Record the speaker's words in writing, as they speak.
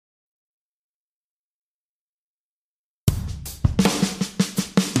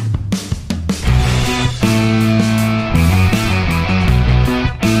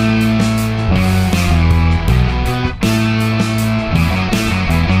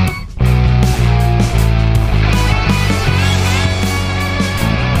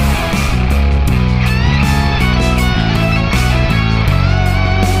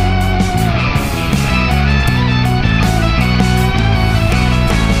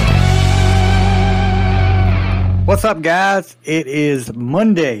What's up, guys? It is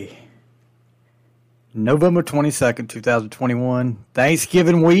Monday, November 22nd, 2021,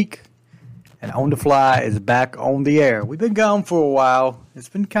 Thanksgiving week, and On the Fly is back on the air. We've been gone for a while. It's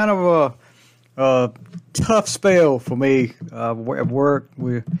been kind of a tough spell for me at work.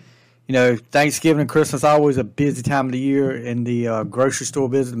 Thanksgiving and Christmas always a busy time of the year in the grocery store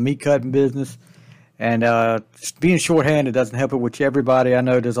business, meat cutting business, and just being shorthanded doesn't help it with everybody. I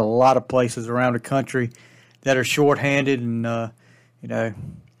know there's a lot of places around the country that are shorthanded, and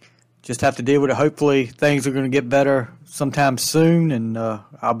just have to deal with it. Hopefully, things are going to get better sometime soon, and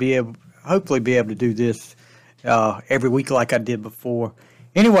I'll hopefully be able to do this every week like I did before.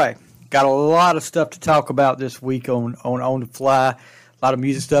 Anyway, got a lot of stuff to talk about this week on the Fly, a lot of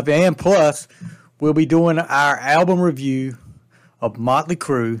music stuff, and plus we'll be doing our album review of Motley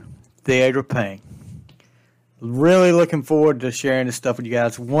Crue, Theater of Pain. Really looking forward to sharing this stuff with you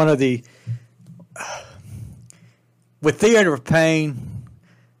guys. With Theater of Pain,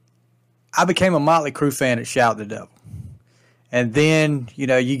 I became a Motley Crue fan at Shout the Devil. And then,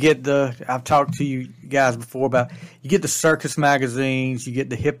 you get I've talked to you guys before about, you get the circus magazines, you get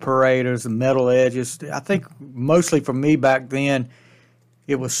the Hit Paraders, the Metal Edges. I think mostly for me back then,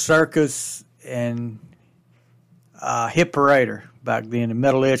 it was Circus and Hit Parader back then. And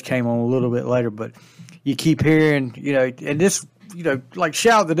Metal Edge came on a little bit later, but you keep hearing, and this, like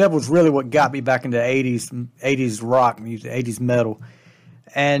Shout the Devil was really what got me back into 80s rock music, 80s metal.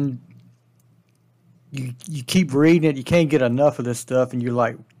 And you keep reading it, you can't get enough of this stuff, and you're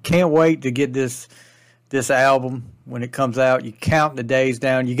like, can't wait to get this album when it comes out. You count the days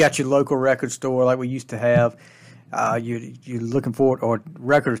down. You got your local record store like we used to have. You're looking for it, or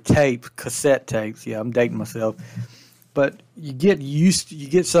record tapes, cassette tapes. Yeah, I'm dating myself. But you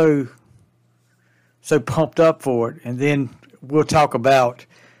get so pumped up for it, and then we'll talk about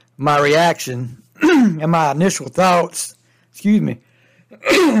my reaction and my initial thoughts,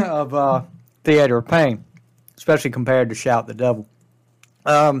 of Theater of Pain, especially compared to Shout the Devil.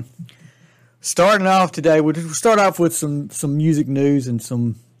 Starting off today, we'll start off with some music news and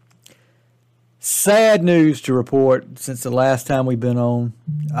some sad news to report since the last time we've been on.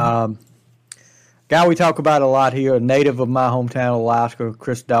 Guy we talk about a lot here, a native of my hometown, Alaska,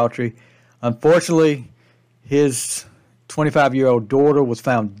 Chris Daughtry. Unfortunately, his 25-year-old daughter was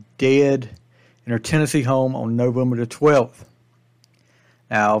found dead in her Tennessee home on November the 12th.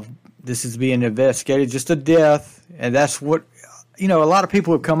 Now, this is being investigated, just a death, and that's what, a lot of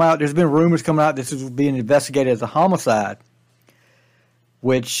people have come out. There's been rumors coming out this is being investigated as a homicide,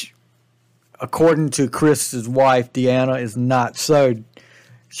 which, according to Chris's wife, Deanna, is not so.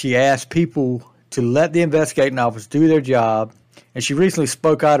 She asked people to let the investigating office do their job, and she recently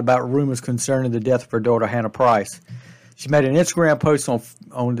spoke out about rumors concerning the death of her daughter, Hannah Price. She made an Instagram post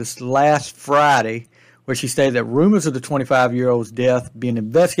on this last Friday where she stated that rumors of the 25-year-old's death being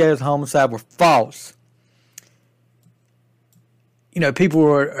investigated as a homicide were false. People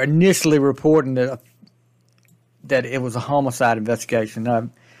were initially reporting that it was a homicide investigation.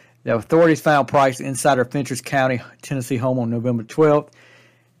 The authorities found Price inside her Fentress County, Tennessee home on November 12th.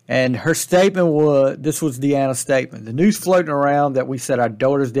 And her statement this was Deanna's statement. The news floating around that we said our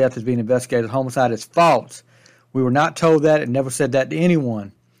daughter's death is being investigated as homicide is false. We were not told that and never said that to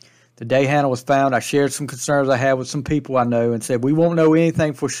anyone. The day Hannah was found, I shared some concerns I had with some people I know and said we won't know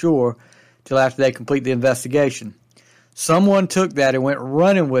anything for sure till after they complete the investigation. Someone took that and went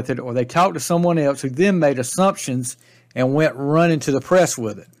running with it, or they talked to someone else who then made assumptions and went running to the press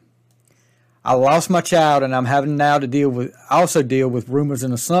with it. I lost my child, and I'm having now to deal with rumors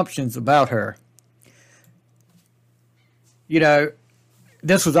and assumptions about her.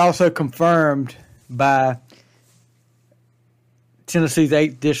 This was also confirmed by Tennessee's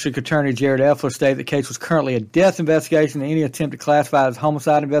 8th District Attorney Jared Effler stated the case was currently a death investigation, and any attempt to classify it as a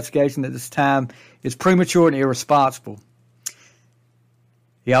homicide investigation at this time is premature and irresponsible.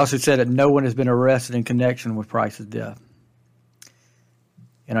 He also said that no one has been arrested in connection with Price's death.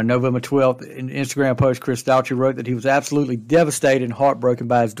 In a November 12th Instagram post, Chris Daughtry wrote that he was absolutely devastated and heartbroken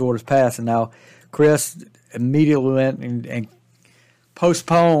by his daughter's passing. Now, Chris immediately went and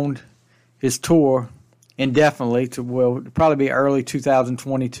postponed his tour indefinitely to probably be early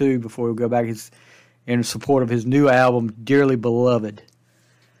 2022 before he'll go back in support of his new album, Dearly Beloved,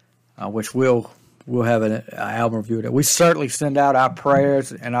 which we'll have an album review of that. We certainly send out our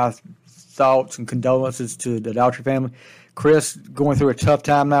prayers and our thoughts and condolences to the Daughtry family. Chris, going through a tough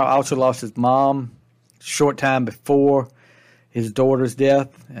time now, also lost his mom a short time before his daughter's death,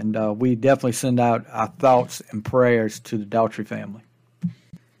 and we definitely send out our thoughts and prayers to the Daughtry family.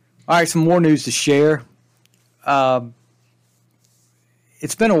 All right, some more news to share.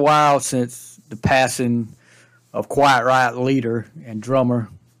 It's been a while since the passing of Quiet Riot leader and drummer.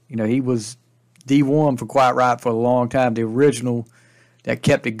 He was D1 for Quiet Riot for a long time, the original that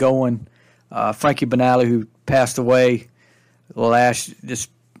kept it going. Frankie Banali, who passed away I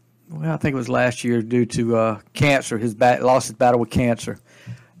think it was last year due to cancer. Lost his battle with cancer.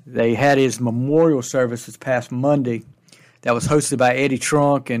 They had his memorial service this past Monday that was hosted by Eddie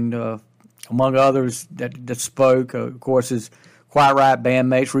Trunk and among others that spoke. Of course, his Quiet Riot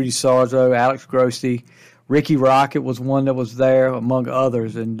bandmates, Rudy Sarzo, Alex Grossi, Ricky Rocket was one that was there, among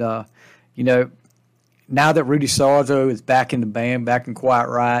others. And, now that Rudy Sarzo is back in the band, back in Quiet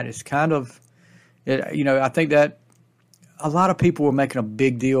Riot, it's kind of, I think that a lot of people were making a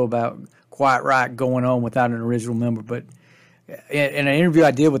big deal about Quiet Riot going on without an original member. But in an interview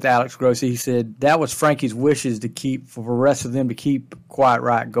I did with Alex Grossi, he said that was Frankie's wishes for the rest of them to keep Quiet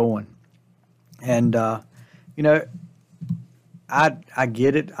Riot going. And, I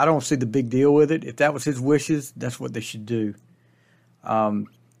get it. I don't see the big deal with it. If that was his wishes, that's what they should do.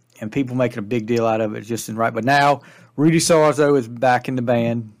 And people making a big deal out of it just isn't right. But now Rudy Sarzo is back in the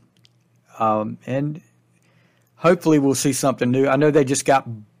band, and hopefully we'll see something new. I know they just got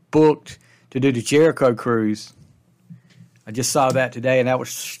booked to do the Jericho cruise. I just saw that today, and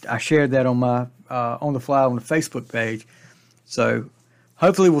I shared that on my on the fly on the Facebook page. So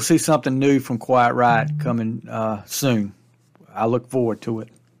hopefully we'll see something new from Quiet Riot coming soon. I look forward to it.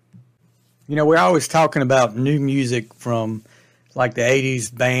 We're always talking about new music from like the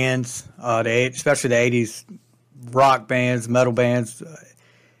 80s bands, especially the 80s rock bands, metal bands.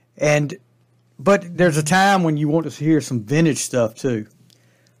 But there's a time when you want to hear some vintage stuff too.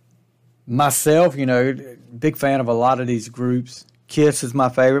 Myself, big fan of a lot of these groups. Kiss is my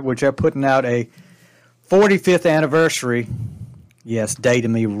favorite, which they're putting out a 45th anniversary. Yes,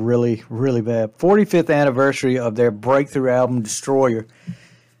 dating me really, really bad. 45th anniversary of their breakthrough album, Destroyer.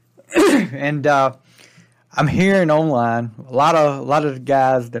 And I'm hearing online a lot of the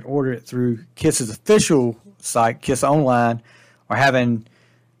guys that order it through Kiss's official site, Kiss Online, are having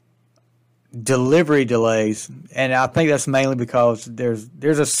delivery delays, and I think that's mainly because there's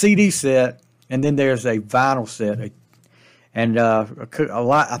a CD set and then there's a vinyl set, and a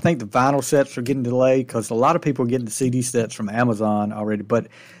lot. I think the vinyl sets are getting delayed because a lot of people are getting the CD sets from Amazon already. But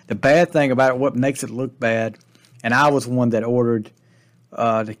the bad thing about it, what makes it look bad, and I was one that ordered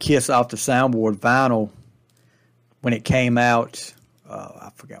the Kiss Off the Soundboard vinyl when it came out.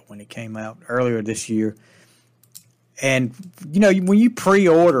 I forgot when it came out, earlier this year. And when you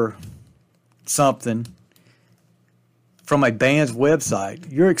pre-order something from a band's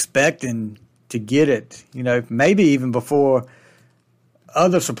website, you're expecting to get it, maybe even before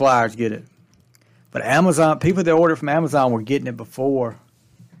other suppliers get it. But Amazon, people that ordered from Amazon were getting it before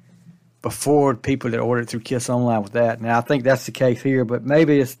people that ordered through Kiss Online with that. And I think that's the case here, but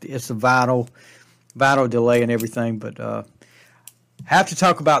maybe it's a vinyl delay and everything. But have to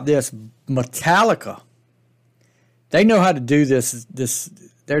talk about this. Metallica, they know how to do this.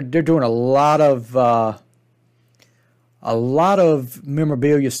 They're doing a lot of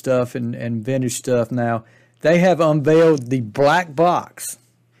memorabilia stuff and vintage stuff now. They have unveiled the Black Box,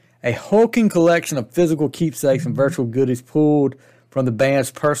 a hulking collection of physical keepsakes and virtual goodies pulled from the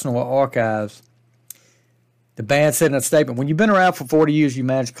band's personal archives. The band said in a statement, "When you've been around for 40 years, you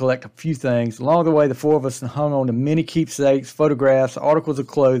managed to collect a few things. Along the way, the four of us hung on to many keepsakes, photographs, articles of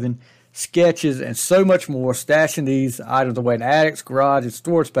clothing, sketches, and so much more, stashing these items away in attics, garages, and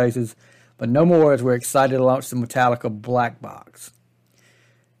storage spaces, but no more as we're excited to launch the Metallica Black Box.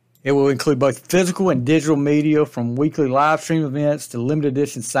 It will include both physical and digital media, from weekly live stream events to limited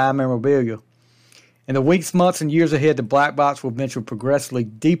edition signed memorabilia. In the weeks, months, and years ahead, the Black Box will venture progressively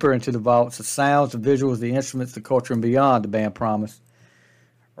deeper into the vaults, the sounds, the visuals, the instruments, the culture, and beyond," the band promised.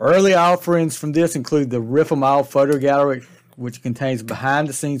 Early offerings from this include the Riff 'Em All photo gallery, which contains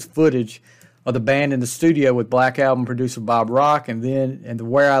behind-the-scenes footage of the band in the studio with Black Album producer Bob Rock, and the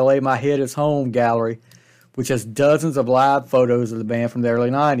Where I Lay My Head Is Home gallery, which has dozens of live photos of the band from the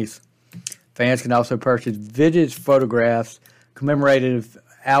early 90s. Fans can also purchase vintage photographs, commemorative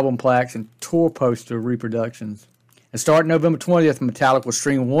album plaques, and tour poster reproductions. And starting November 20th, Metallica will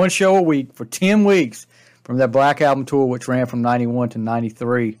stream one show a week for 10 weeks from their Black Album tour, which ran from 91 to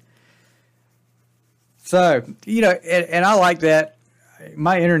 93. So, and I like that.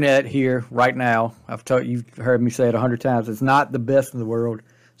 My internet here right now, you've heard me say it 100 times, it's not the best in the world.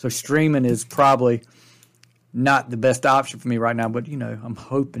 So streaming is probably not the best option for me right now. But, I'm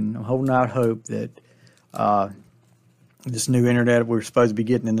holding out hope that this new internet we're supposed to be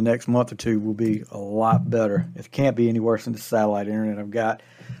getting in the next month or two will be a lot better. It can't be any worse than the satellite internet I've got.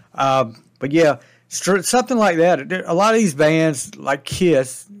 But yeah, something like that. A lot of these bands, like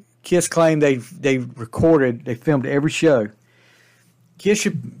Kiss, Kiss claim they filmed every show.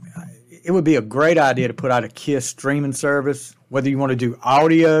 It would be a great idea to put out a Kiss streaming service, whether you want to do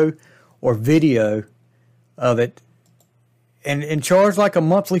audio or video of it, and charge like a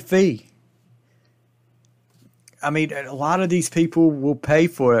monthly fee. I mean, a lot of these people will pay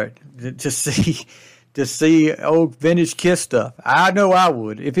for it to see old vintage Kiss stuff. I know I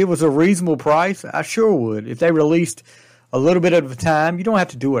would. If it was a reasonable price, I sure would. If they released a little bit at a time, you don't have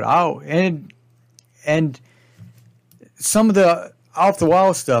to do it all. And some of the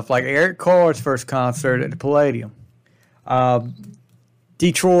off-the-wall stuff, like Eric Carr's first concert at the Palladium,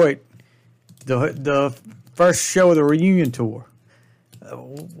 Detroit, the first show of the reunion tour,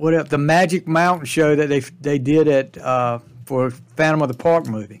 the Magic Mountain show that they did at for Phantom of the Park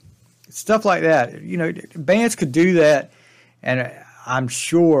movie, stuff like that. You know, bands could do that, and I'm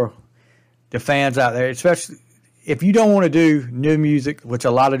sure the fans out there, especially if you don't want to do new music, which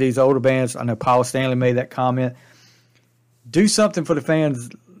a lot of these older bands, I know Paul Stanley made that comment, do something for the fans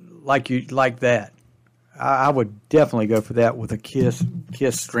like that. I would definitely go for that with a Kiss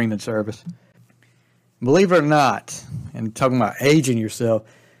streaming service. Believe it or not, and talking about aging yourself,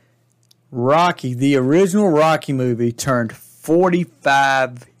 Rocky, the original Rocky movie, turned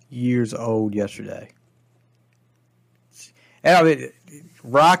 45 years old yesterday. And I mean,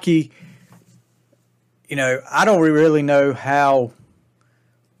 Rocky, you know, I don't really know how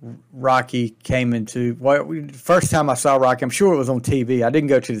Rocky came into. Well, first time I saw Rocky, I'm sure it was on TV. I didn't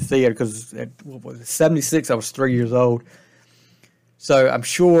go to the theater because at 76, I was 3 years old. So I'm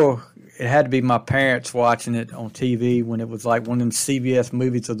sure it had to be my parents watching it on TV when it was like one of them CBS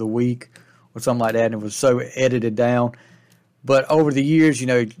movies of the week or something like that, and it was so edited down. But over the years, you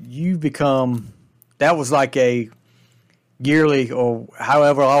know, that was like a yearly or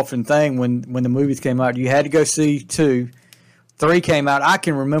however often thing when the movies came out. You had to go see 2. 3 came out. I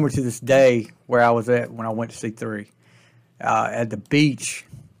can remember to this day where I was at when I went to see 3. At the beach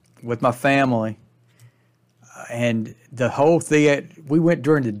with my family. And the whole theater, we went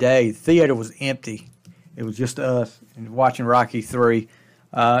during the day. The theater was empty. It was just us and watching Rocky 3.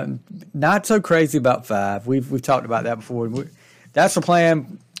 Not so crazy about 5. We've talked about that before. That's the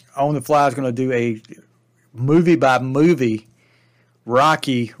plan. On the Fly is going to do a movie by movie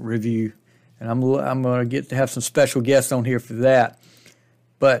Rocky review, and I'm going to get to have some special guests on here for that.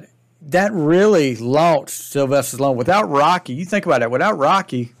 But that really launched Sylvester Stallone. Without Rocky, you think about it. Without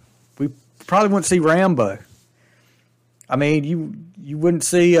Rocky, we probably wouldn't see Rambo. I mean, you wouldn't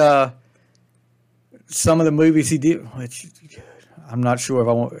see some of the movies he did, which I'm not sure if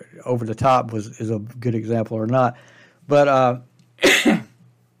I want Over the Top is a good example or not. But you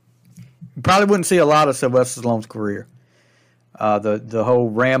probably wouldn't see a lot of Sylvester Stallone's career. The whole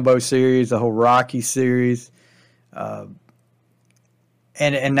Rambo series, the whole Rocky series, and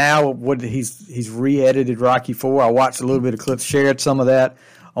now what he's re-edited Rocky 4. I watched a little bit of clips, shared some of that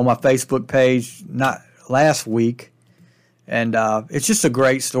on my Facebook page not last week. And it's just a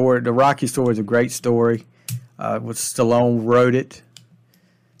great story. The Rocky story is a great story. Stallone wrote it.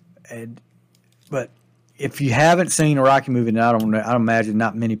 But if you haven't seen a Rocky movie, I don't imagine there's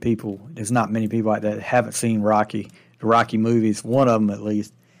not many people like that haven't seen Rocky. The Rocky movies, one of them at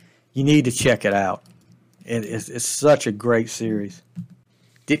least. You need to check it out. It's such a great series.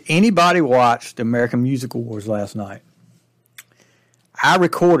 Did anybody watch the American Music Awards last night? I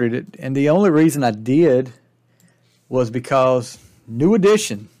recorded it, and the only reason I did was because New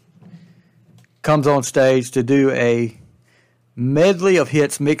Edition comes on stage to do a medley of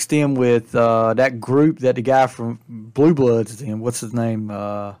hits mixed in with that group that the guy from Blue Bloods is in. What's his name?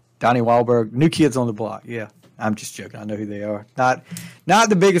 Donnie Wahlberg. New Kids on the Block. Yeah, I'm just joking. I know who they are. Not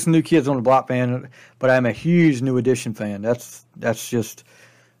the biggest New Kids on the Block fan, but I'm a huge New Edition fan. That's just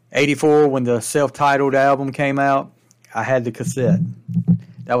 84 when the self-titled album came out. I had the cassette.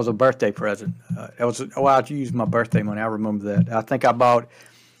 That was a birthday present. I used my birthday money. I remember that. I think I bought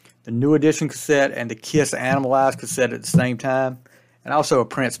the New Edition cassette and the Kiss Animalized cassette at the same time, and also a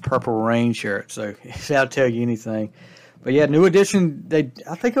Prince Purple Rain shirt. So that'll tell you anything. But yeah, New Edition.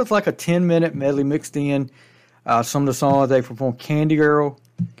 I think it was like a 10-minute medley mixed in some of the songs they performed. Candy Girl,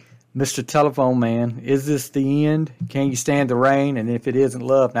 Mr. Telephone Man, Is This the End? Can You Stand the Rain? And If It Isn't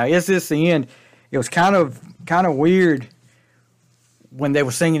Love. Now, Is This the End? It was kind of weird. When they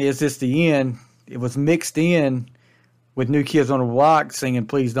were singing Is This the End, it was mixed in with New Kids on the Block singing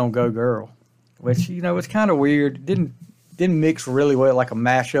Please Don't Go Girl, which, you know, it's kind of weird. Didn't mix really well like a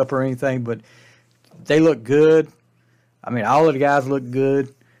mashup or anything, but they look good. I mean, all of the guys looked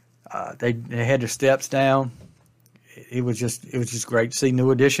good. They had their steps down. It was just great to see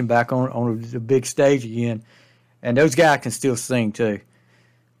New Edition back on the big stage again. And those guys can still sing too.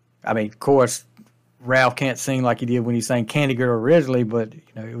 I mean, of course, Ralph can't sing like he did when he sang Candy Girl originally, but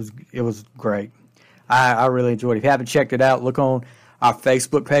it was great. I really enjoyed it. If you haven't checked it out, look on our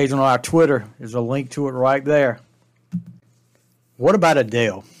Facebook page and on our Twitter. There's a link to it right there. What about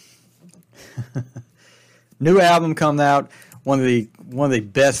Adele? New album coming out. One of the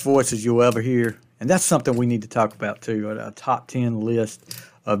best voices you'll ever hear, and that's something we need to talk about too. A top 10 list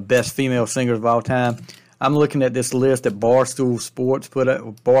of best female singers of all time. I'm looking at this list that Barstool Sports put up.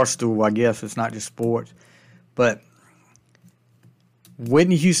 Barstool, I guess it's not just sports, but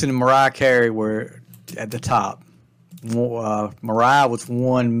Whitney Houston and Mariah Carey were at the top. Mariah was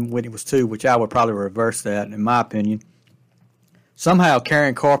 1, Whitney was 2, which I would probably reverse that in my opinion. Somehow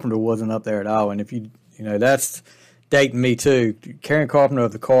Karen Carpenter wasn't up there at all, and if that's dating me too. Karen Carpenter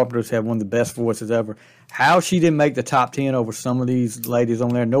of the Carpenters had one of the best voices ever. How she didn't make the top 10 over some of these ladies on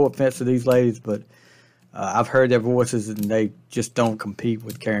there, no offense to these ladies, but I've heard their voices and they just don't compete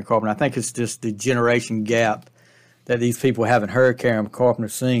with Karen Carpenter. I think it's just the generation gap that these people haven't heard Karen Carpenter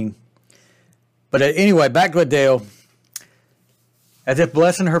sing. But anyway, back to Adele. As if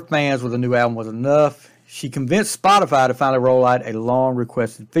blessing her fans with a new album was enough, she convinced Spotify to finally roll out a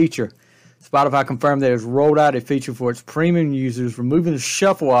long-requested feature. Spotify confirmed that it has rolled out a feature for its premium users, removing the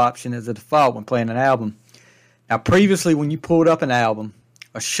shuffle option as a default when playing an album. Now, previously, when you pulled up an album,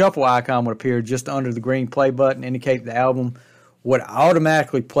 a shuffle icon would appear just under the green play button, indicating the album would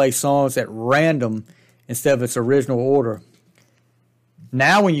automatically play songs at random instead of its original order.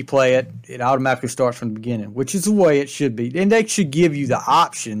 Now when you play it, it automatically starts from the beginning, which is the way it should be. And they should give you the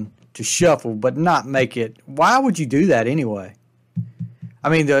option to shuffle, but not make it. Why would you do that anyway? I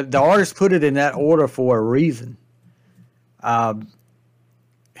mean, the artist put it in that order for a reason. They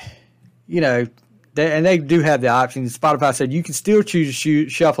do have the option. Spotify said you can still choose to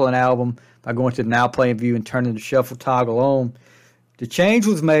shuffle an album by going to the Now Playing view and turning the shuffle toggle on. The change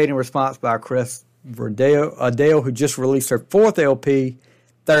was made in response by Adele, who just released her 4th LP,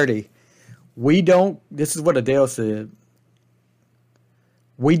 30. This is what Adele said.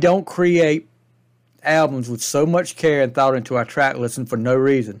 We don't create albums with so much care and thought into our track listing for no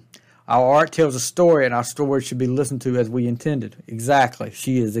reason. Our art tells a story, and our story should be listened to as we intended. Exactly.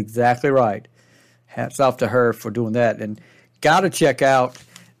 She is exactly right. Hats off to her for doing that. And got to check out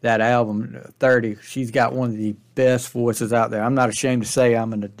that album, 30. She's got one of the best voices out there. I'm not ashamed to say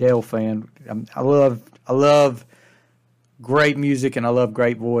I'm an Adele fan. I love great music, and I love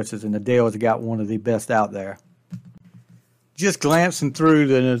great voices, and Adele has got one of the best out there. Just glancing through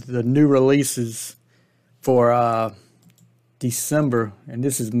the new releases for December, and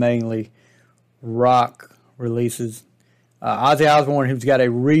this is mainly rock releases. Ozzy Osbourne, who's got a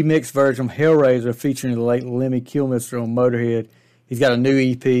remixed version of Hellraiser featuring the late Lemmy Kilmister on Motorhead. He's got a new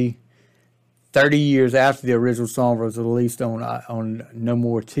EP 30 years after the original song was released on No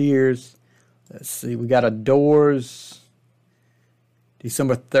More Tears. Let's see, we got a Doors,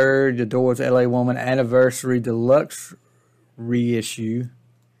 December 3rd, the Doors LA Woman Anniversary Deluxe reissue.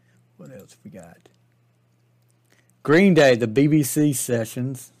 What else we got? Green Day, the BBC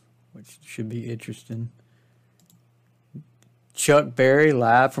Sessions, which should be interesting. Chuck Berry,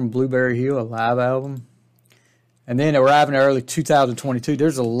 live from Blueberry Hill, a live album. And then arriving in early 2022,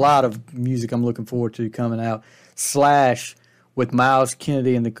 there's a lot of music I'm looking forward to coming out. Slash with Miles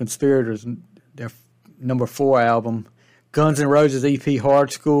Kennedy and the Conspirators, their number 4 album. Guns N' Roses EP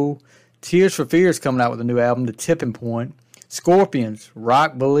Hard School. Tears for Fears coming out with a new album, The Tipping Point. Scorpions,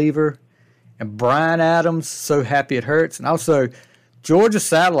 Rock Believer. And Bryan Adams, So Happy It Hurts. And also Georgia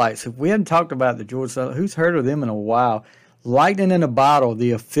Satellites. If we hadn't talked about the Georgia Satellites, who's heard of them in a while? Lightning in a Bottle,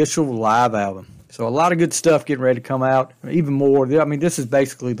 the official live album. So a lot of good stuff getting ready to come out. Even more. I mean, this is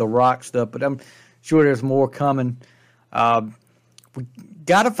basically the rock stuff, but I'm sure there's more coming. We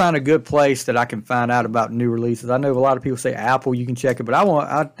got to find a good place that I can find out about new releases. I know a lot of people say Apple, you can check it, but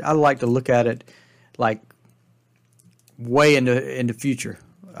I like to look at it like way in the future.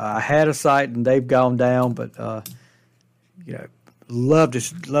 I had a site and they've gone down, but love to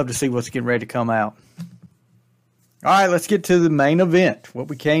see what's getting ready to come out. All right, let's get to the main event. What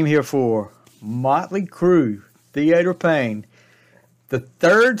we came here for. Motley Crue, Theater of Pain. The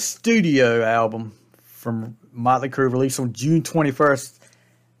 3rd studio album from Motley Crue, released on June 21st,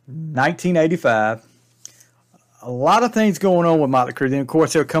 1985. A lot of things going on with Motley Crue. Then, of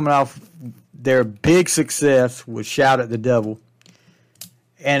course, they're coming off their big success with Shout at the Devil.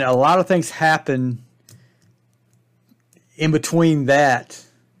 And a lot of things happen in between that,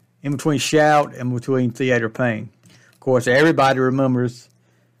 in between Shout and between Theater of Pain. Of course, everybody remembers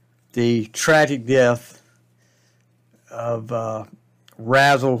the tragic death of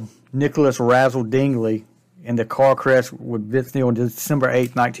Nicholas Razzle Dingley in the car crash with Vince Neil on December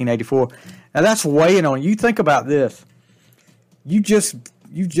 8th, 1984. Now that's weighing on you. Think about this. You just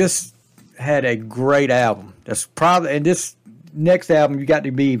had a great album. That's probably, and this next album you got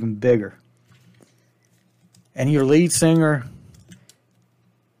to be even bigger. And your lead singer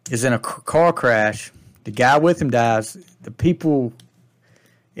is in a car crash. The guy with him dies. The people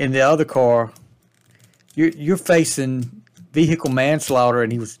in the other car, you're facing vehicle manslaughter,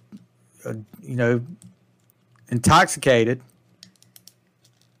 and he was, intoxicated.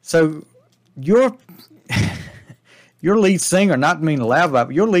 So your lead singer, not to mean to laugh about it,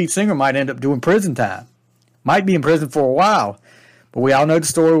 but your lead singer might end up doing prison time. Might be in prison for a while. But we all know the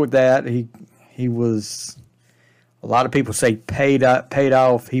story with that. He was, a lot of people say paid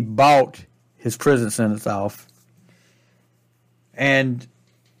off. He bought his prison sentence off. And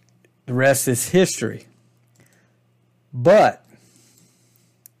the rest is history. But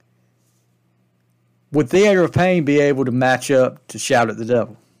would Theater of Pain be able to match up to Shout at the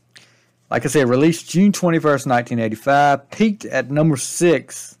Devil? Like I said, released June 21st, 1985, peaked at number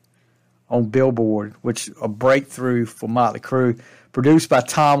 6 on Billboard, which a breakthrough for Motley Crue. Produced by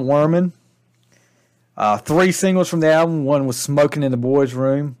Tom Werman. 3 singles from the album. One was Smoking in the Boys'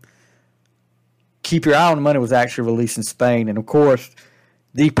 Room. Keep Your Eye on the Money was actually released in Spain. And, of course,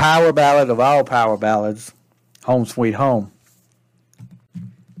 the power ballad of all power ballads, Home Sweet Home.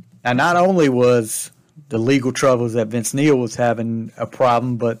 Now, not only was the legal troubles that Vince Neil was having a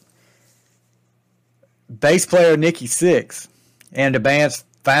problem, but bass player Nikki Sixx and the band's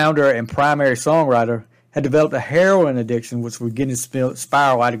founder and primary songwriter had developed a heroin addiction, which was getting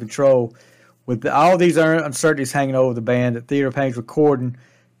spiral out of control. With all these uncertainties hanging over the band, that Theater of Pain's recording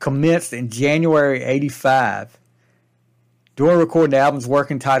commenced in January '85. During recording, the album's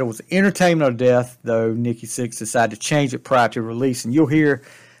working title was Entertainment or Death, though Nikki Sixx decided to change it prior to release. And you'll hear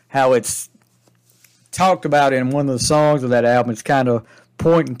how it's talked about in one of the songs of that album. It's kind of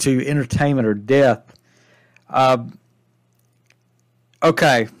pointing to entertainment or death.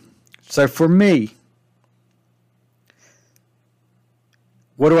 Okay, so for me,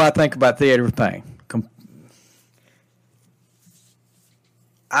 what do I think about Theater of Pain?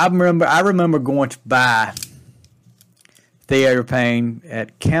 I remember going to buy Theater of Pain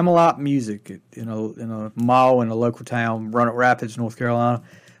at Camelot Music in a mall in a local town, Roanoke Rapids, North Carolina.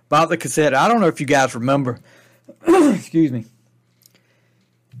 Bought the cassette. I don't know if you guys remember. Excuse me.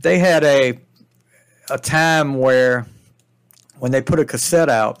 They had a time where when they put a cassette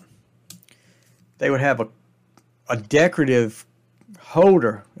out, they would have a decorative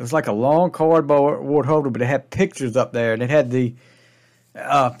holder. It was like a long cardboard holder, but it had pictures up there, and it had the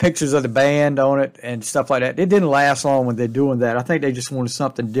pictures of the band on it and stuff like that. It didn't last long when they're doing that. I think they just wanted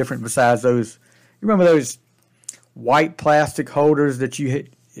something different besides those. You remember those white plastic holders that you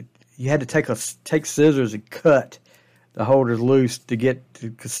had to take scissors and cut the holders loose to get the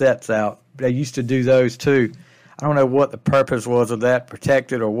cassettes out. They used to do those too. I don't know what the purpose was of that,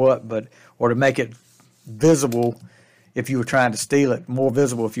 protect it or what, or to make it visible if you were trying to steal it, more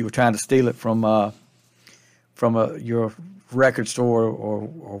visible if you were trying to steal it from your record store or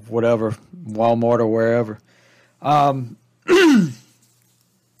whatever, Walmart or wherever. The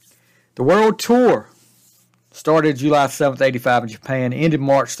world tour started July 7th, 85 in Japan, ended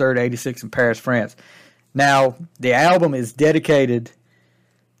March 3rd, 86 in Paris, France. Now, the album is dedicated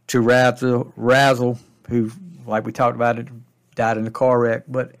to Razzle, who, like we talked about, it died in a car wreck.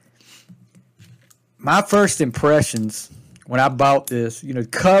 But my first impressions when I bought this,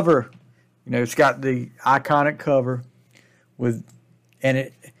 cover, it's got the iconic cover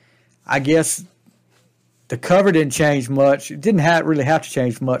I guess the cover didn't change much. It didn't really have to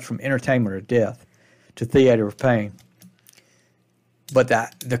change much from Entertainment or Death to Theater of Pain. But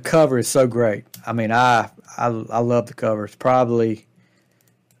the cover is so great. I mean, I love the cover. It's probably,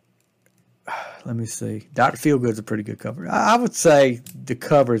 let me see, Dr. Feelgood's a pretty good cover. I would say the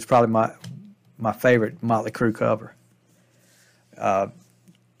cover is probably my favorite Motley Crue cover.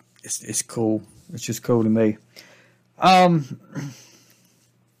 It's cool. It's just cool to me.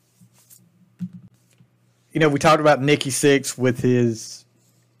 We talked about Nikki Sixx with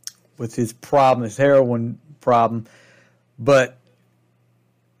his problem, his heroin problem, but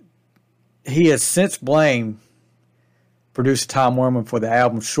he has since blamed producer Tom Werman for the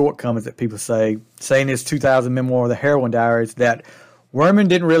album's shortcomings that people say, saying his 2000 memoir, The Heroin Diaries, that Werman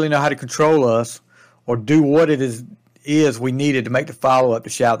didn't really know how to control us or do what it is we needed to make the follow-up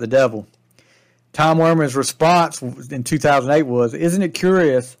to Shout the Devil. Tom Werman's response in 2008 was, "Isn't it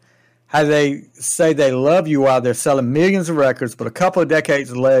curious how they say they love you while they're selling millions of records, but a couple of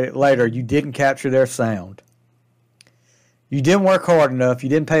decades later, you didn't capture their sound. You didn't work hard enough. You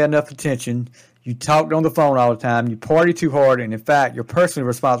didn't pay enough attention. You talked on the phone all the time. You party too hard. And in fact, you're personally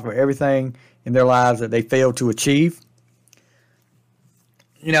responsible for everything in their lives that they failed to achieve.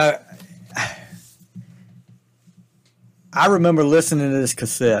 You know, I remember listening to this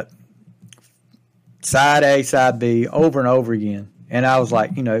cassette, side A, side B, over and over again. And I was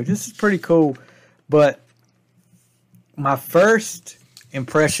like, you know, this is pretty cool. But my first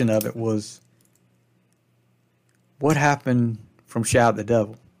impression of it was, what happened from Shout at the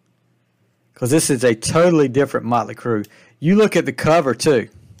Devil? Because this is a totally different Motley Crue. You look at the cover, too,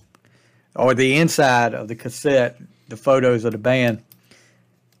 or the inside of the cassette, the photos of the band.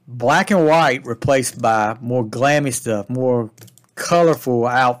 Black and white replaced by more glammy stuff, more colorful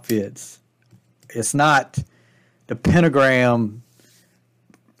outfits. It's not the pentagram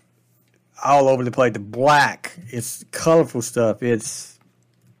all over the place. The black, it's colorful stuff. It's,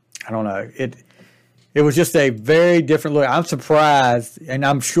 I don't know. It was just a very different look. I'm surprised, and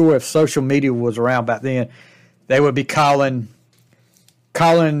I'm sure if social media was around back then, they would be calling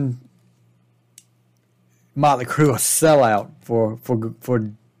Motley Crue a sellout for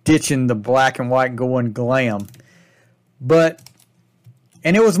ditching the black and white and going glam. And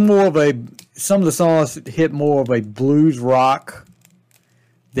it was more of some of the songs hit more of a blues rock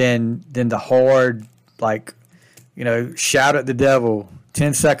than the hard, like, you know, Shout at the Devil,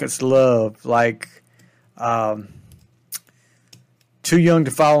 10 Seconds to Love, like Too Young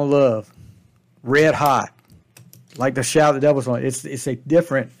to Fall in Love, Red Hot, like the Shout at the Devil song. It's a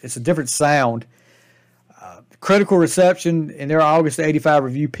different sound. Critical reception in their August 85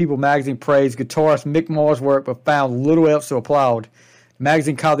 review, People magazine praised guitarist Mick Mars' work but found little else to applaud. The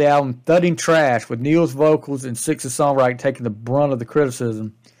magazine called the album thudding trash, with Neil's vocals and Six's songwriting taking the brunt of the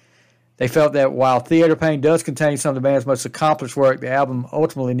criticism. They felt that while Theater Pain does contain some of the band's most accomplished work, the album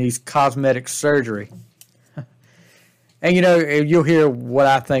ultimately needs cosmetic surgery. And, you know, you'll hear what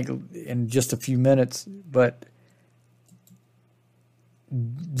I think in just a few minutes, but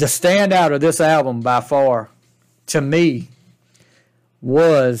the standout of this album by far, to me,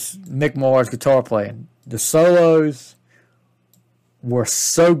 was Mick Mars' guitar playing. The solos were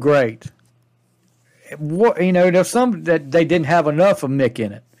so great. You know, there's some that they didn't have enough of Mick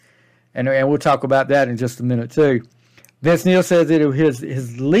in it. And we'll talk about that in just a minute, too. Vince Neil says that it was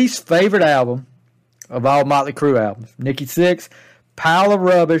his least favorite album of all Motley Crue albums. Nikki Sixx, pile of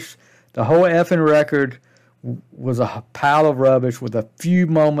rubbish. The whole effing record was a pile of rubbish with a few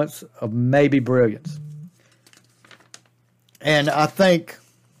moments of maybe brilliance. And I think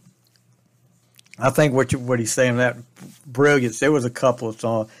what he's saying, that brilliance, there was a couple of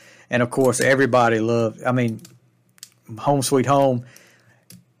songs. And, of course, everybody loved, I mean, Home Sweet Home.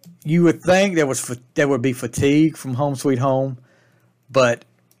 You would think there would be fatigue from Home Sweet Home, but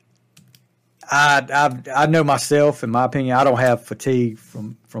I know myself, in my opinion, I don't have fatigue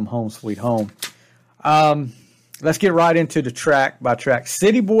from Home Sweet Home. Let's get right into the track by track.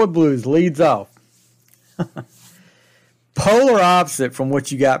 City Boy Blues leads off. Polar opposite from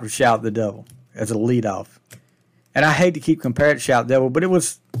what you got from Shout at the Devil as a lead off. And I hate to keep comparing to Shout at the Devil, but it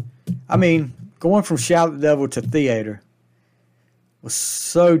was, I mean, going from Shout at the Devil to Theater was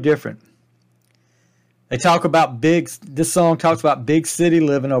so different. This song talks about big city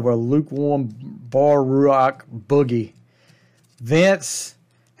living over a lukewarm bar rock boogie. Vince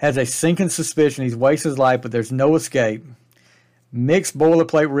has a sinking suspicion he's wasted his life, but there's no escape. Mick's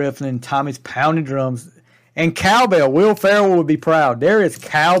boilerplate riffing and Tommy's pounding drums. And cowbell. Will Ferrell would be proud. There is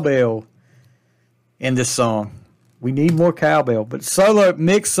cowbell in this song. We need more cowbell. But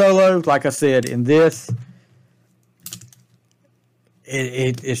Mick's solo, like I said, in this,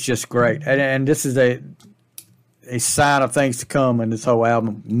 it's just great. And this is a sign of things to come in this whole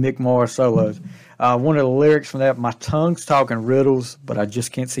album. Mick Mars solos. One of the lyrics from that, my tongue's talking riddles, but I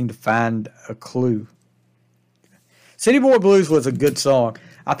just can't seem to find a clue. City Boy Blues was a good song.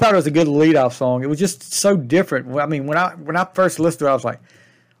 I thought it was a good lead-off song. It was just so different. I mean, when I first listened to it, I was like,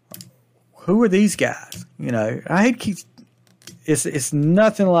 who are these guys? You know, I hate to keep... It's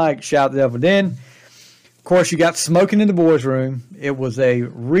nothing like Shout at the Devil. Then, of course, you got Smoking in the Boys' Room. It was a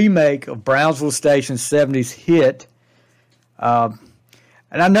remake of Brownsville Station's 70s hit. And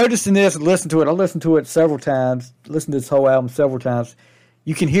I noticed in this, I listened to it several times, listened to this whole album several times.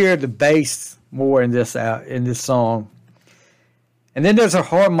 You can hear the bass more in this song. And then there's a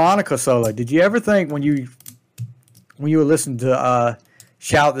harmonica solo. Did you ever think when you were listening to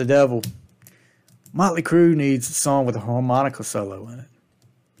Shout at the Devil, Motley Crue needs a song with a harmonica solo in it?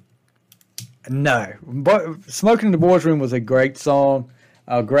 No. But Smoking in the Boys' Room was a great song,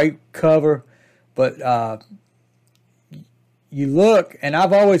 a great cover. But you look, and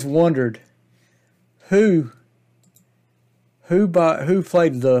I've always wondered who who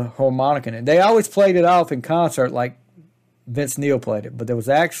played the harmonica in it. They always played it off in concert like Vince Neil played it, but there was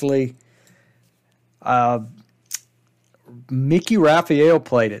actually Mickey Raphael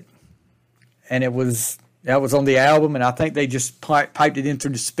played it, and that was on the album, and I think they just piped it in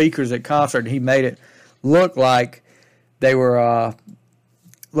through the speakers at concert, and he made it look like they were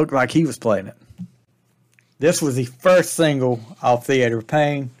looked like he was playing it. This was the first single off Theater of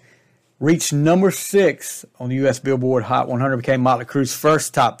Pain. Reached number 6 on the U.S. Billboard Hot 100, became Motley Crue's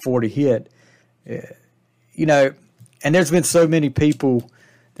first top 40 hit. You know, and there's been so many people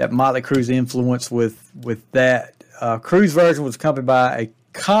that Motley Crue's influenced with that. Crue's version was accompanied by a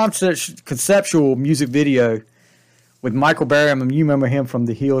conceptual music video with Michael Berryman. You remember him from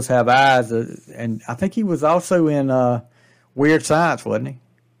The Hills Have Eyes, and I think he was also in Weird Science, wasn't he?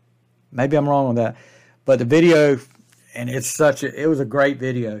 Maybe I'm wrong on that. But the video, and it was a great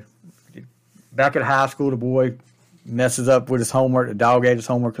video. Back at high school, the boy messes up with his homework. The dog ate his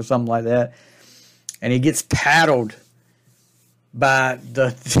homework or something like that. And he gets paddled by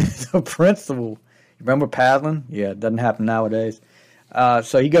the principal. Remember paddling? Yeah, it doesn't happen nowadays.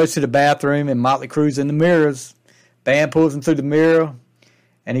 So he goes to the bathroom, and Motley Crue's in the mirrors. Band pulls him through the mirror,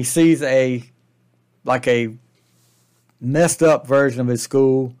 and he sees a messed up version of his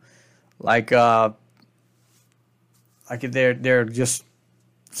school. Like they're just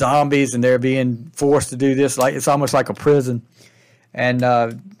zombies, and they're being forced to do this. Like it's almost like a prison.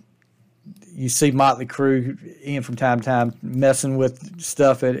 And you see Motley Crue in from time to time messing with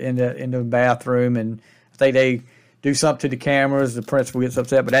stuff in the bathroom, and I think they do something to the cameras. The principal gets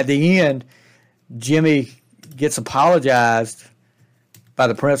upset, but at the end, Jimmy gets apologized by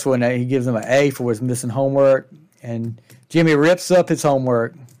the principal, and he gives him an A for his missing homework. And Jimmy rips up his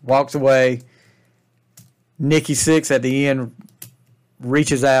homework, walks away. Nikki Sixx at the end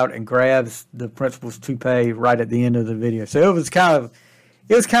reaches out and grabs the principal's toupee right at the end of the video. So it was kind of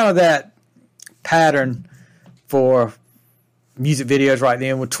that pattern for music videos right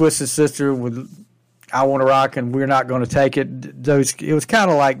then, with Twisted Sister, with I Want to Rock and We're Not Going to Take It. It was kind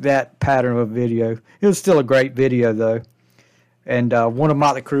of like that pattern of a video. It was still a great video, though. And one of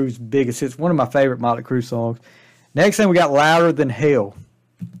Motley Crue's biggest hits, one of my favorite Motley Crue songs. Next thing, we got Louder Than Hell.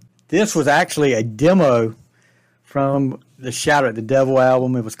 This was actually a demo from the Shout at the Devil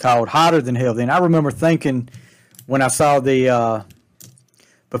album. It was called Hotter Than Hell. Then I remember thinking when I saw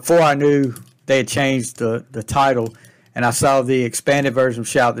before I knew they had changed the title, and I saw the expanded version of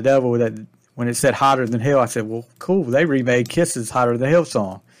Shout at the Devil, that when it said Hotter Than Hell, I said, well, cool, they remade Kiss's Hotter Than Hell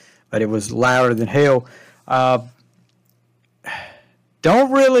song. But it was Louder Than Hell.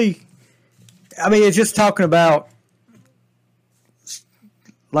 Don't really, I mean, it's just talking about,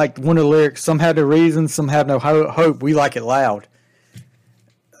 like one of the lyrics, some have their reasons, some have no hope. We like it loud.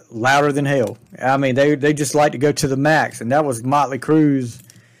 Louder than hell. I mean, they just like to go to the max, and that was Motley Crue's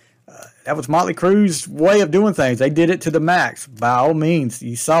way of doing things. They did it to the max. By all means,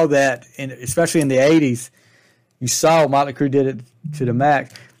 you saw that, especially in the 80s. You saw Motley Crue did it to the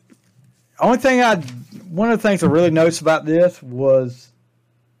max. One of the things I really noticed about this was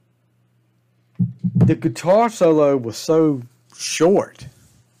the guitar solo was so short.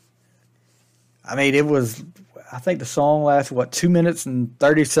 I mean, I think the song lasted, 2 minutes and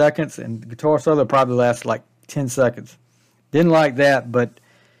 30 seconds, and the guitar solo probably lasted like 10 seconds. Didn't like that, but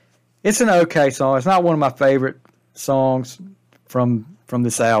it's an okay song. It's not one of my favorite songs from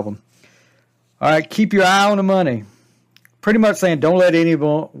this album. All right, Keep Your Eye on the Money. Pretty much saying, don't let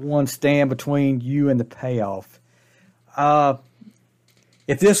anyone stand between you and the payoff.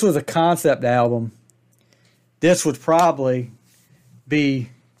 If this was a concept album, this would probably be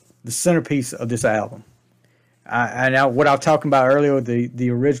the centerpiece of this album. And what I was talking about earlier, the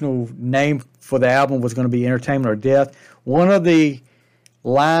original name for the album was going to be Entertainment or Death. One of the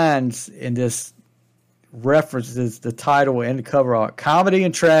lines in this references the title and the cover art: Comedy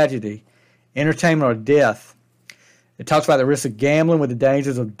and Tragedy, Entertainment or Death. It talks about the risk of gambling with the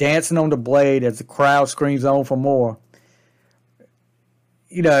dangers of dancing on the blade as the crowd screams on for more.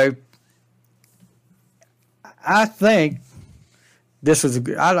 You know, I think this was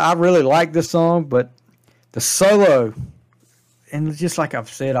I really like this song, but the solo, and just like I've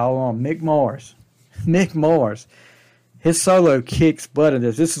said all along, Mick Mars, his solo kicks butt in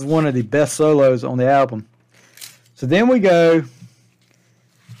this. This is one of the best solos on the album. So then we go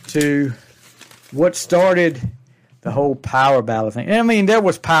to what started the whole power ballad thing. And I mean, there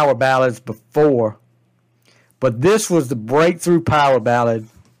was power ballads before, but this was the breakthrough power ballad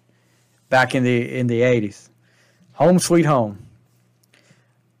back in the 80s. Home Sweet Home.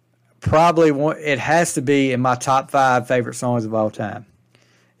 Probably it has to be in my top 5 favorite songs of all time.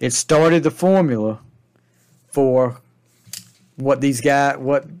 It started the formula for what the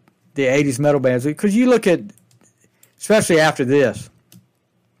 80s metal bands, because you look at, especially after this,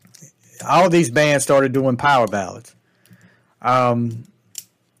 all these bands started doing power ballads. And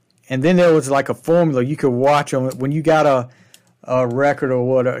then there was like a formula. You could watch them when you got a record or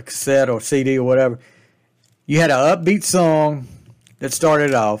what, a cassette or CD or whatever. You had an upbeat song that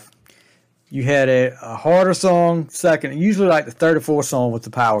started off. You had a harder song second. Usually like the third or fourth song was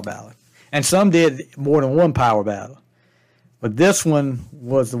the power ballad. And some did more than one power ballad. But this one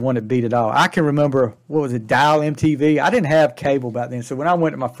was the one that beat it all. I can remember, what was it, Dial MTV? I didn't have cable back then. So when I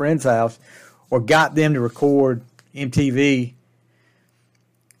went to my friend's house or got them to record MTV,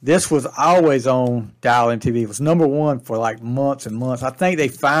 this was always on Dial MTV. It was number one for like months and months. I think they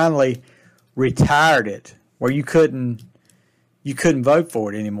finally retired it where you couldn't vote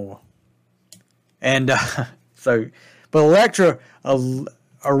for it anymore. And but Elektra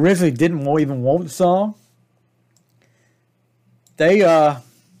originally didn't even want the song. They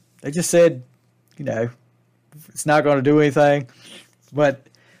just said, it's not going to do anything. But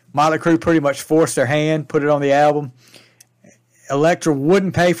Motley Crue pretty much forced their hand, put it on the album. Elektra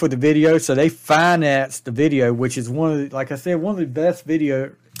wouldn't pay for the video, so they financed the video, which is one of the best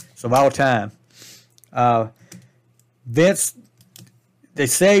videos of all time. Vince, they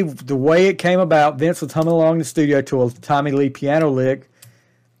say the way it came about, Vince was humming along in the studio to a Tommy Lee piano lick,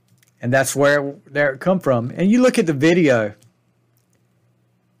 and that's where it come from. And you look at the video,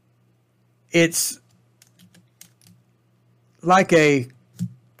 it's like a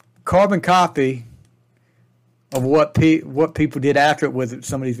carbon copy of what people did after it with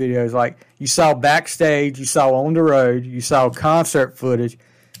some of these videos. Like you saw backstage, you saw on the road, you saw concert footage.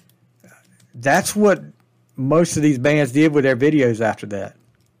 That's what most of these bands did with their videos after that.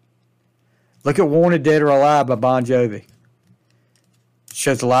 Look at Wanted Dead or Alive by Bon Jovi.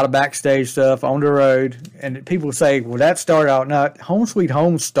 Shows a lot of backstage stuff on the road, and people say, "Well, that started out." No, Home Sweet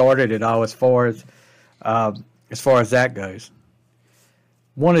Home started it all as far as that goes.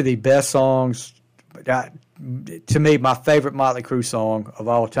 One of the best songs, to me, my favorite Motley Crue song of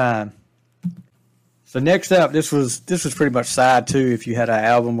all time. So next up, this was pretty much side two if you had an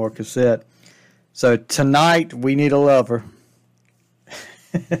album or cassette. So Tonight We Need a Lover.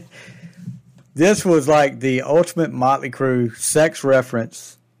 This was like the ultimate Motley Crue sex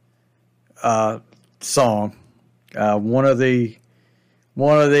reference song. One of the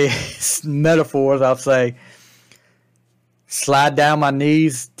metaphors, I'll say, slide down my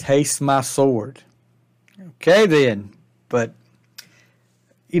knees, taste my sword. Okay then, but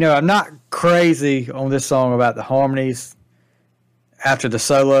I'm not crazy on this song about the harmonies after the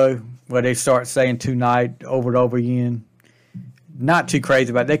solo where they start saying tonight over and over again. Not too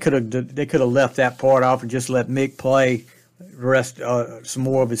crazy about it. They could have left that part off and just let Mick play the rest some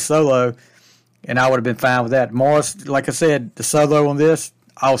more of his solo, and I would have been fine with that. Morris, like I said, the solo on this,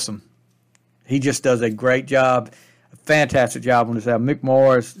 awesome. He just does a great job, a fantastic job on this album. Mick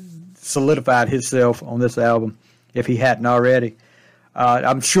Morris solidified himself on this album if he hadn't already.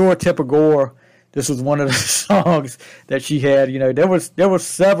 I'm sure Tipper Gore, this was one of the songs that she had. There was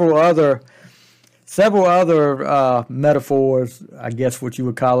several other metaphors, I guess what you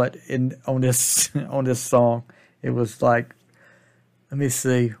would call it, on this song. It was like, let me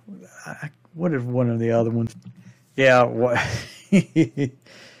see, what is one of the other ones? Yeah,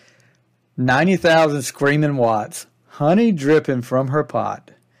 90,000 screaming watts, honey dripping from her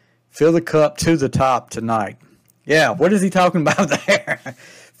pot. Fill the cup to the top tonight. Yeah, what is he talking about there?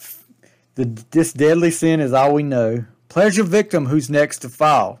 This deadly sin is all we know. Pleasure victim who's next to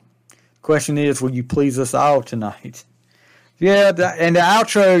fall. Question is, will you please us all tonight? Yeah, and the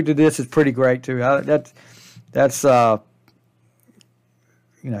outro to this is pretty great too. That's like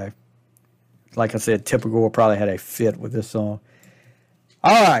I said, Tipper Gore probably had a fit with this song.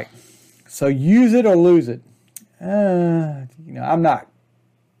 All right, so Use It or Lose It. I'm not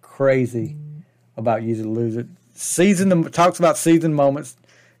crazy about Use It or Lose It. Talks about seasoned moments.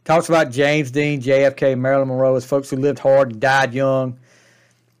 Talks about James Dean, JFK, Marilyn Monroe as folks who lived hard and died young.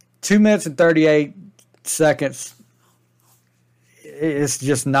 2 minutes and 38 seconds. It's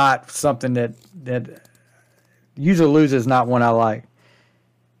just not something that Use It or Lose It is not one I like.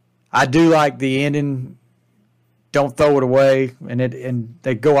 I do like the ending. Don't throw it away, and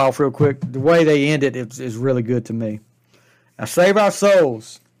they go off real quick. The way they end it is really good to me. Now, Save Our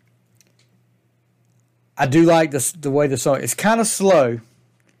Souls. I do like the way the song. It's kind of slow,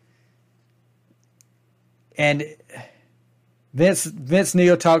 and Vince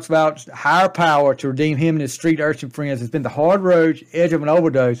Neil talks about higher power to redeem him and his street urchin friends. It's been the hard road, edge of an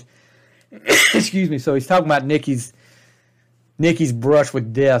overdose. Excuse me. So he's talking about Nikki's brush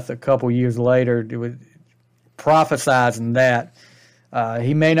with death a couple years later. It was prophesizing that.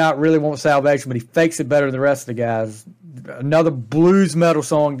 He may not really want salvation, but he fakes it better than the rest of the guys. Another blues metal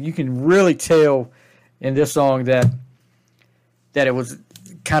song. You can really tell in this song that it was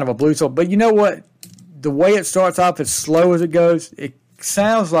kind of a blues song. But you know what? The way it starts off, as slow as it goes, it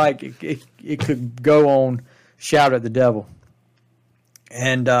sounds like it could go on Shout at the Devil.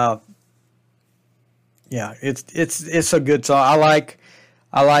 And yeah, it's a good song.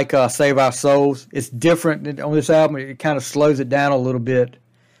 I like Save Our Souls. It's different on this album. It kind of slows it down a little bit.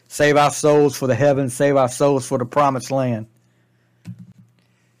 Save our souls for the heavens. Save our souls for the promised land.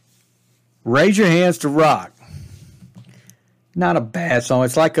 Raise Your Hands to Rock. Not a bad song.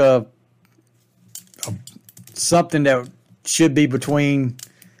 It's like a something that should be between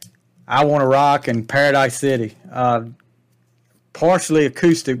I Want to Rock and Paradise City. Partially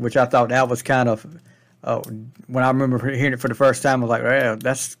acoustic, which I thought that was kind of, when I remember hearing it for the first time, I was like, well,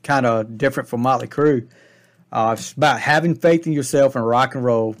 that's kind of different from Motley Crue. It's about having faith in yourself and rock and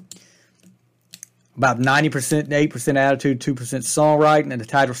roll. About 90%, 8% attitude, 2% songwriting, and the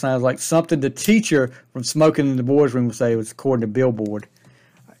title sounds like something the teacher from Smoking in the Boys Room would say. It was according to Billboard.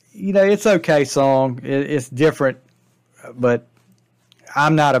 You know, it's okay song. It's different, but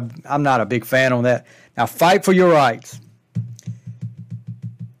I'm not a big fan on that. Now, Fight for Your Rights.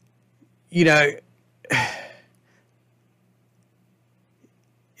 You know,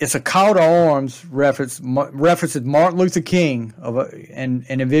 it's a call to arms references Martin Luther King and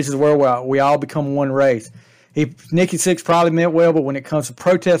envisions a world where we all become one race. Nikki Sixx probably meant well, but when it comes to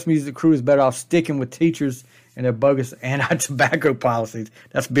protest music, the Crue is better off sticking with teachers and their bogus anti-tobacco policies.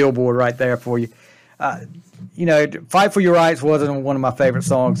 That's Billboard right there for you. You know, Fight for Your Rights wasn't one of my favorite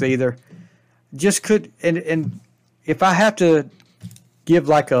songs either. Just could, and if I have to give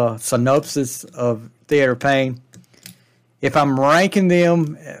like a synopsis of Theater of Pain, if I'm ranking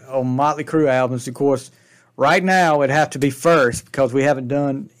them on Motley Crue albums, of course, right now it'd have to be first because we haven't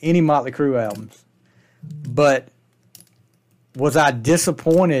done any Motley Crue albums. But was I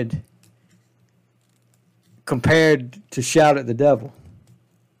disappointed compared to Shout at the Devil?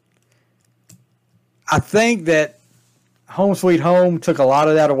 I think that Home Sweet Home took a lot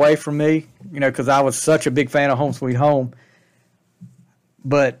of that away from me, you know, because I was such a big fan of Home Sweet Home.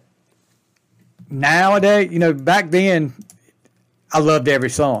 But nowadays, you know, back then, I loved every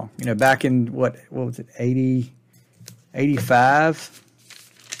song. You know, back in, what was it, 80, 85?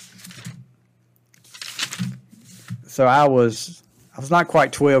 So I was not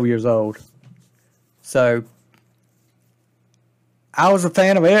quite 12 years old. So I was a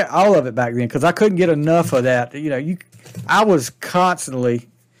fan of all of it back then because I couldn't get enough of that. You know, I was constantly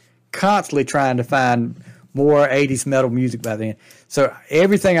trying to find more 80s metal music by then. So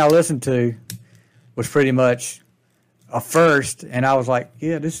everything I listened to was pretty much a first, and I was like,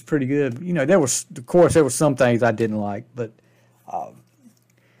 yeah, this is pretty good. You know, there was some things I didn't like, but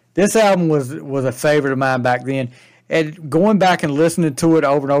this album was a favorite of mine back then. And going back and listening to it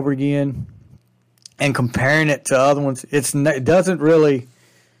over and over again and comparing it to other ones, it's not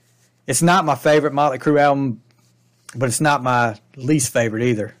my favorite Motley Crue album, but it's not my least favorite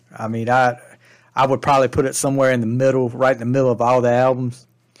either. I mean, I would probably put it somewhere in the middle, right in the middle of all the albums.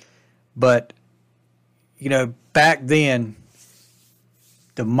 But, you know, back then,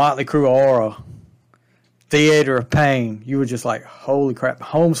 the Motley Crue aura, Theater of Pain, you were just like, holy crap,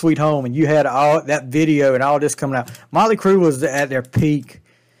 Home Sweet Home, and you had all that video and all this coming out. Motley Crue was at their peak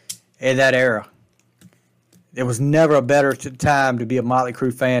in that era. There was never a better time to be a Motley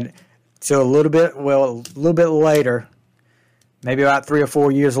Crue fan till a little bit later, maybe about 3 or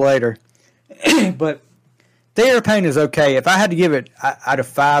 4 years later. But Theater of Pain is okay. If I had to give it out of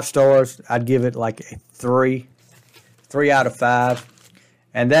 5 stars, I'd give it like a 3 out of 5.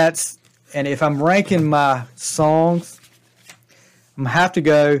 And if I'm ranking my songs, I'm going to have to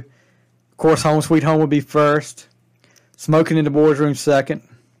go, of course, Home Sweet Home would be first, Smoking in the Boys Room second,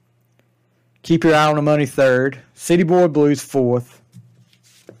 Keep Your Eye on the Money third, City Boy Blues fourth,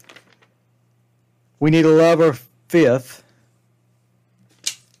 We Need a Lover fifth,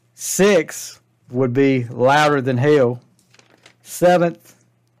 6th would be Louder Than Hell, 7th,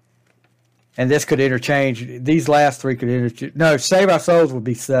 and this could interchange. These last 3 could interchange. No, Save Our Souls would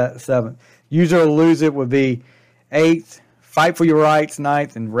be 7th. Use It or Lose It would be 8th. Fight for Your Rights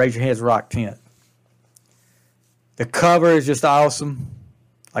 9th, and Raise Your Hands to Rock 10th. The cover is just awesome,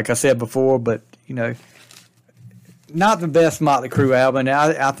 like I said before, but, you know, not the best Motley Crue album. And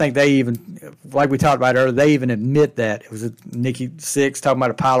I think they even, like we talked about earlier, they even admit that. It was Nikki Sixx talking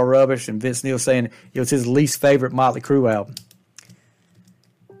about a pile of rubbish and Vince Neil saying it was his least favorite Motley Crue album.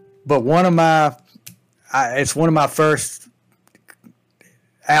 But it's one of my first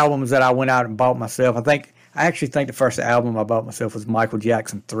albums that I went out and bought myself. I I actually think the first album I bought myself was Michael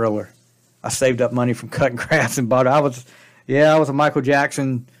Jackson Thriller. I saved up money from cutting grass and bought it. I was a Michael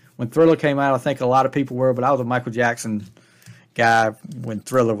Jackson. When Thriller came out, I think a lot of people were, but I was a Michael Jackson guy when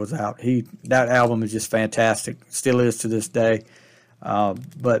Thriller was out. That album is just fantastic. Still is to this day.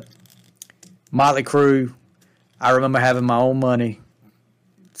 But Motley Crue, I remember having my own money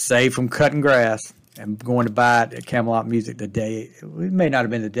saved from cutting grass and going to buy it at Camelot Music the day. It may not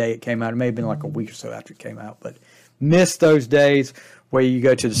have been the day it came out. It may have been like a week or so after it came out. But missed those days where you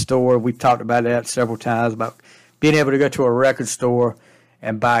go to the store. We've talked about that several times, about being able to go to a record store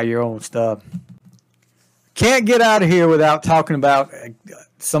and buy your own stuff. Can't get out of here without talking about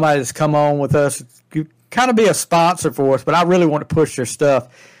somebody that's come on with us. Kind of be a sponsor for us, but I really want to push their stuff.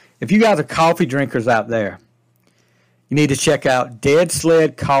 If you guys are coffee drinkers out there, you need to check out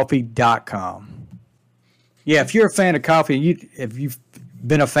deadsledcoffee.com. Yeah, if you're a fan of coffee, if you've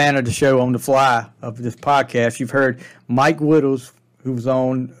been a fan of the show On the Fly, of this podcast, you've heard Mike Whittles, who was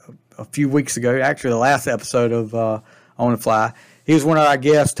on a few weeks ago, actually the last episode of On the Fly. He was one of our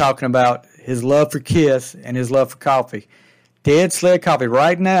guests talking about his love for Kiss and his love for coffee. Dead Sled Coffee,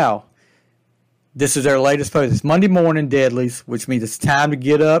 right now, this is their latest post. It's Monday morning deadlies, which means it's time to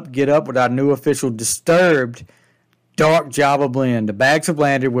get up with our new official Disturbed Dark Java Blend. The bags have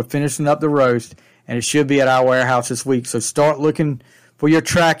landed. We're finishing up the roast, and it should be at our warehouse this week. So start looking for your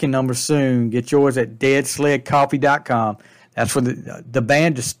tracking number soon. Get yours at deadsledcoffee.com. That's for the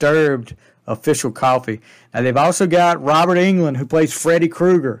band Disturbed official coffee. Now, they've also got Robert England, who plays Freddy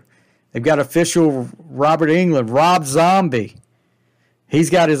Krueger. They've got official Robert England, Rob Zombie. He's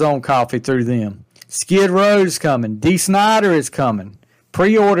got his own coffee through them. Skid Row is coming. Dee Snider is coming.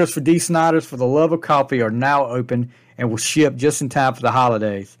 Pre-orders for Dee Snider's For the Love of Coffee are now open and will ship just in time for the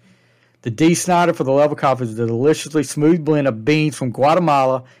holidays. The Dee Snider For the Love of Coffee is a deliciously smooth blend of beans from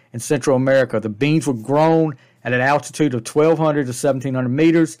Guatemala and Central America. The beans were grown at an altitude of 1,200 to 1,700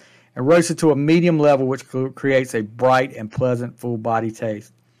 meters and roasted to a medium level, which creates a bright and pleasant full-body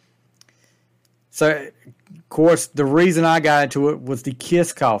taste. So, of course, the reason I got into it was the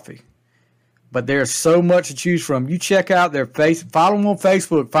Kiss coffee. But there's so much to choose from. You check out their follow them on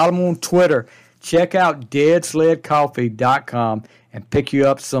Facebook, follow them on Twitter. Check out deadsledcoffee.com and pick you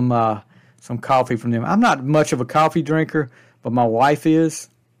up some coffee from them. I'm not much of a coffee drinker, but my wife is.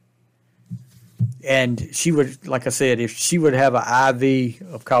 And she would, like I said, if she would have an IV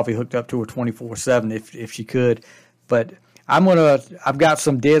of coffee hooked up to her 24/7 if she could. But I've got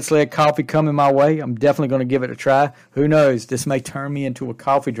some Dead Sled coffee coming my way. I'm definitely going to give it a try. Who knows? This may turn me into a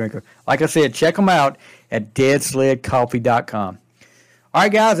coffee drinker. Like I said, check them out at deadsledcoffee.com. All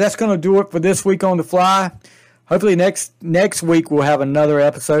right, guys, that's going to do it for this week on the Fly. Hopefully next week we'll have another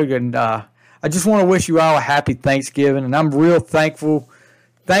episode. And I just want to wish you all a happy Thanksgiving. And I'm real thankful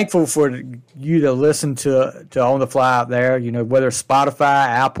for you to listen to On the Fly out there. You know, whether it's Spotify,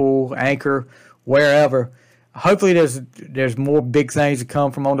 Apple, Anchor, wherever. Hopefully there's more big things to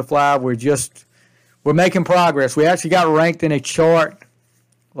come from On the Fly. We're making progress. We actually got ranked in a chart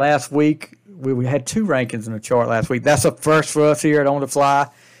last week. We had 2 rankings in the chart last week. That's a first for us here at On the Fly.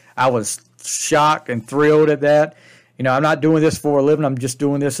 I was shocked and thrilled at that. You know, I'm not doing this for a living. I'm just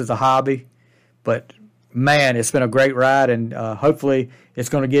doing this as a hobby. But, man, it's been a great ride, and hopefully it's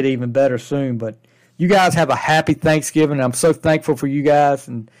going to get even better soon. But you guys have a happy Thanksgiving. I'm so thankful for you guys,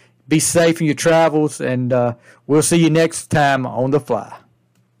 and be safe in your travels, and we'll see you next time on The Fly.